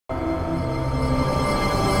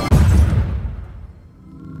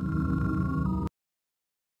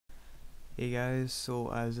Hey guys,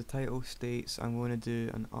 so as the title states, I'm going to do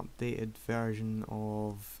an updated version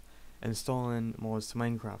of installing mods to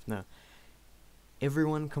Minecraft. Now,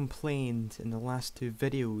 everyone complained in the last two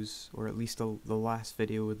videos, or at least the last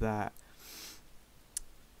video, that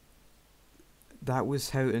was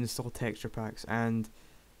how to install texture packs, and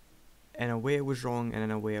in a way it was wrong and in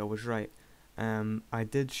a way I was right. I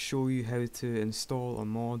did show you how to install a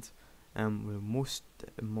mod with most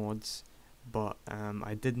mods, but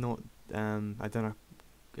I did not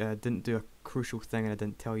didn't do a crucial thing, and I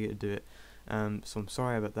didn't tell you to do it. So I'm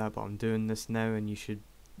sorry about that, but I'm doing this now, and you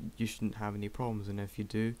shouldn't have any problems. And if you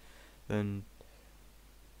do, then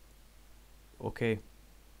okay,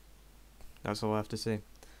 that's all I have to say.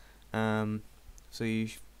 So you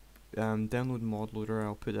download mod loader.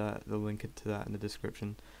 I'll put the link to that in the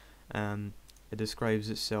description. It describes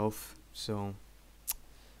itself, so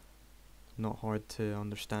not hard to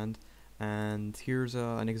understand. And here's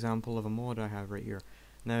an example of a mod I have right here.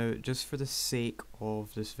 Now, just for the sake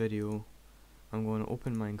of this video, I'm going to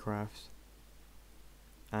open Minecraft,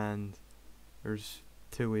 and there's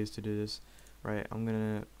two ways to do this. Right, I'm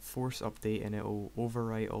going to force update, and it will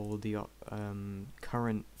overwrite all the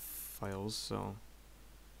current files. So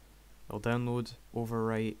I'll download,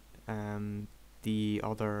 overwrite the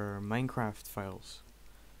other Minecraft files.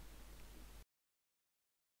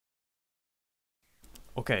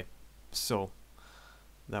 Okay, so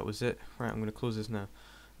that was it. Right, I'm going to close this now.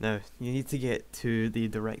 Now, you need to get to the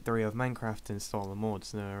directory of Minecraft to install the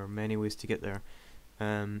mods. There are many ways to get there.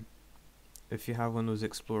 If you have Windows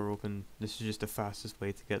Explorer open, this is just the fastest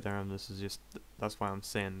way to get there, and that's why I'm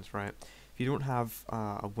saying this, right? If you don't have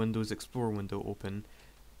a Windows Explorer window open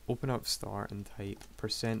up Start and type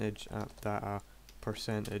 %app data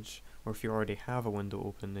 %, or if you already have a window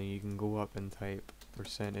open, then you can go up and type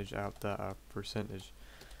 %app data %.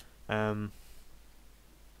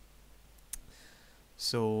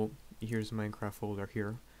 So here's the Minecraft folder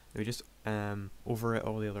here. We just overwrite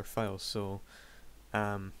all the other files. So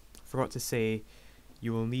forgot to say,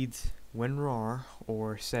 you will need WinRAR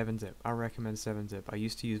or 7-zip. I recommend 7-zip. I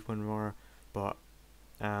used to use WinRAR, but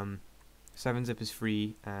 7-zip is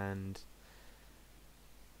free, and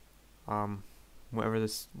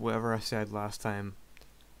whatever I said last time,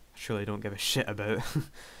 I surely don't give a shit about.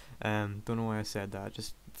 Don't know why I said that.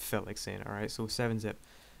 Just felt like saying it. Alright, so 7-zip.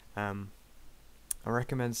 I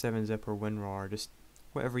recommend 7-zip or WinRAR, just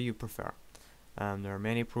whatever you prefer. There are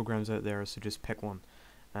many programs out there, so just pick one.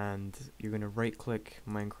 And you're going to right click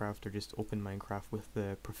Minecraft, or just open Minecraft with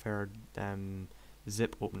the preferred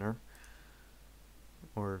zip opener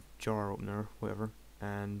or jar opener, whatever.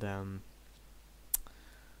 And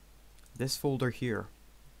this folder here,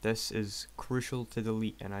 this is crucial to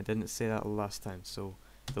delete, and I didn't say that last time, so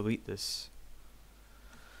delete this.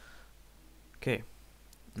 Okay,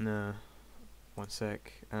 one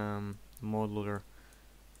sec. Mod loader,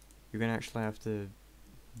 you're gonna actually have to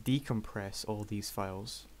decompress all these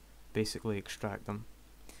files, basically extract them,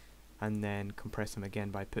 and then compress them again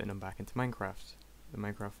by putting them back into Minecraft, the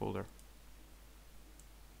Minecraft folder.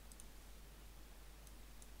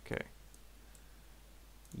 Okay.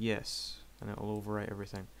 Yes, and it will overwrite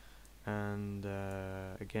everything. And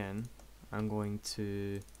again, I'm going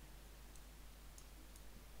to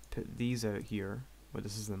put these out here. But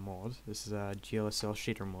this is the mod. This is a GLSL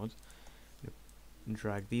shader mod.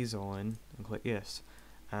 Drag these all in and click yes,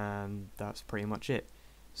 and that's pretty much it.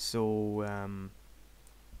 So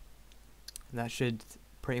that should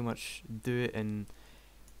pretty much do it. And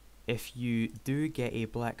if you do get a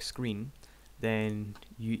black screen, then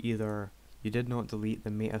you did not delete the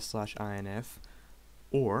meta/inf,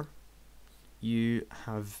 or you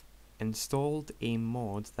have installed a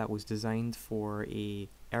mod that was designed for a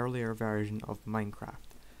earlier version of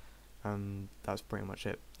Minecraft. And that's pretty much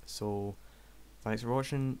it. So thanks for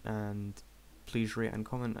watching, and please rate and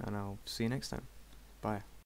comment, and I'll see you next time. Bye.